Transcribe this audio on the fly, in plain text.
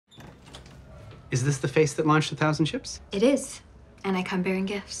Is this the face that launched 1,000 ships? It is. And I come bearing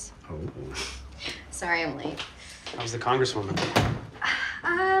gifts. Oh. Sorry I'm late. How's the congresswoman?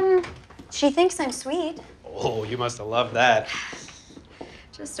 She thinks I'm sweet. Oh, you must have loved that.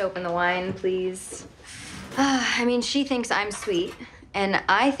 Just open the wine, please. I mean, she thinks I'm sweet, and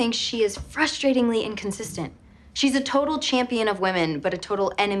I think she is frustratingly inconsistent. She's a total champion of women, but a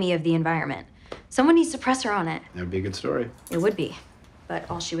total enemy of the environment. Someone needs to press her on it. That would be a good story. It would be. But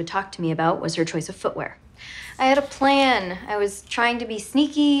all she would talk to me about was her choice of footwear. I had a plan. I was trying to be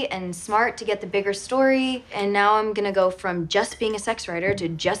sneaky and smart to get the bigger story, and now I'm gonna go from just being a sex writer to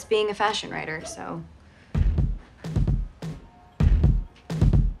just being a fashion writer, so.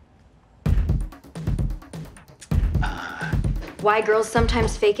 Why girls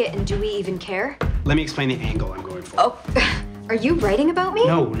sometimes fake it, and do we even care? Let me explain the angle I'm going for. Oh, are you writing about me?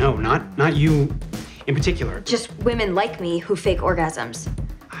 No, not you in particular. Just women like me who fake orgasms.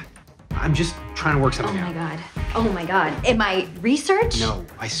 I'm just trying to work something out. Oh my God. Oh my God. Am I research? No,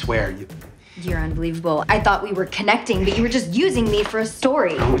 I swear. You're unbelievable. I thought we were connecting, but you were just using me for a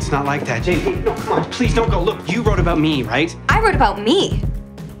story. No, it's not like that. Jane, no, come on, please don't go. Look, you wrote about me, right? I wrote about me.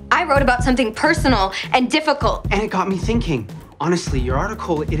 I wrote about something personal and difficult. And it got me thinking. Honestly, your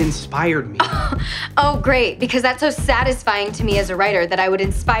article, it inspired me. Oh, great, because that's so satisfying to me as a writer that I would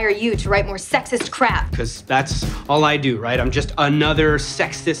inspire you to write more sexist crap. Because that's all I do, right? I'm just another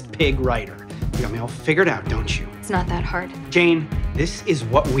sexist pig writer. You got me all figured out, don't you? It's not that hard. Jane, this is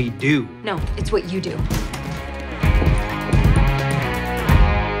what we do. No, it's what you do.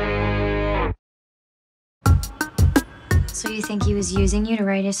 So you think he was using you to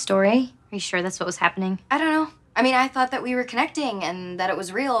write his story? Are you sure that's what was happening? I don't know. I mean, I thought that we were connecting and that it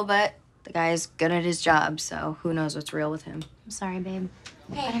was real, but the guy's good at his job, so who knows what's real with him. I'm sorry, babe.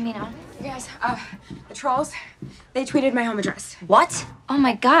 Hey, But I mean, you guys, the trolls, they tweeted my home address. What? oh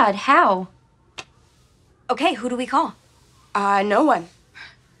my God, how? Okay, who do we call? No one.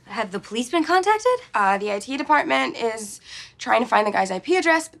 Have the police been contacted? The IT department is trying to find the guy's IP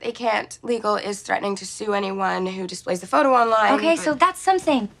address, but they can't. Legal is threatening to sue anyone who displays the photo online. Okay, but- so that's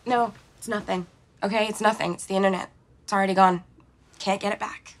something. No, it's nothing. Okay, it's nothing. It's the internet. It's already gone. Can't get it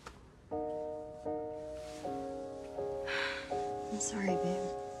back. I'm sorry, babe.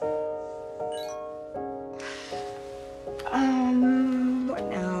 What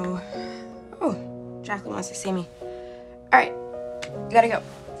now? Oh, Jacqueline wants to see me. All right, gotta go.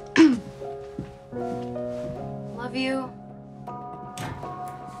 Love you.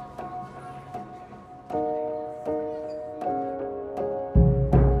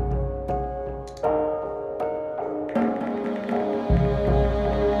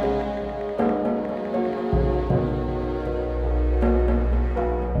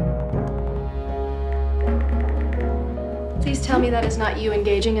 Please tell me that is not you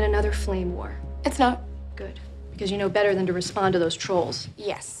engaging in another flame war. It's not. Good. Because you know better than to respond to those trolls.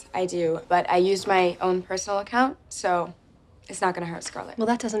 Yes, I do, but I used my own personal account, so it's not gonna hurt Scarlet. Well,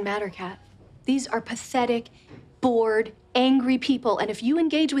 that doesn't matter, Kat. These are pathetic, bored, angry people, and if you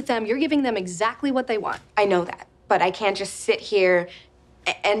engage with them, you're giving them exactly what they want. I know that, but I can't just sit here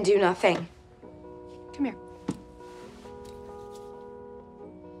and do nothing. Come here.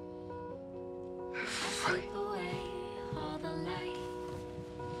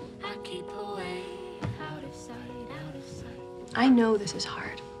 I know this is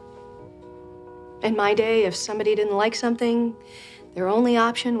hard. In my day, if somebody didn't like something, their only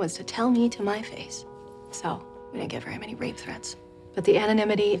option was to tell me to my face. So we didn't get very many rape threats. But the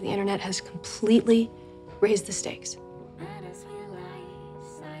anonymity of the internet has completely raised the stakes.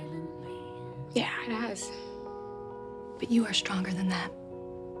 Yeah, it has. But you are stronger than that.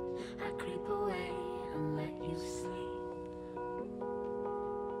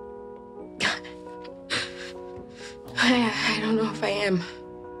 I don't know if I am.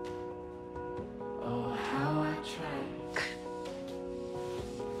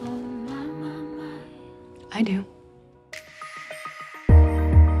 I do.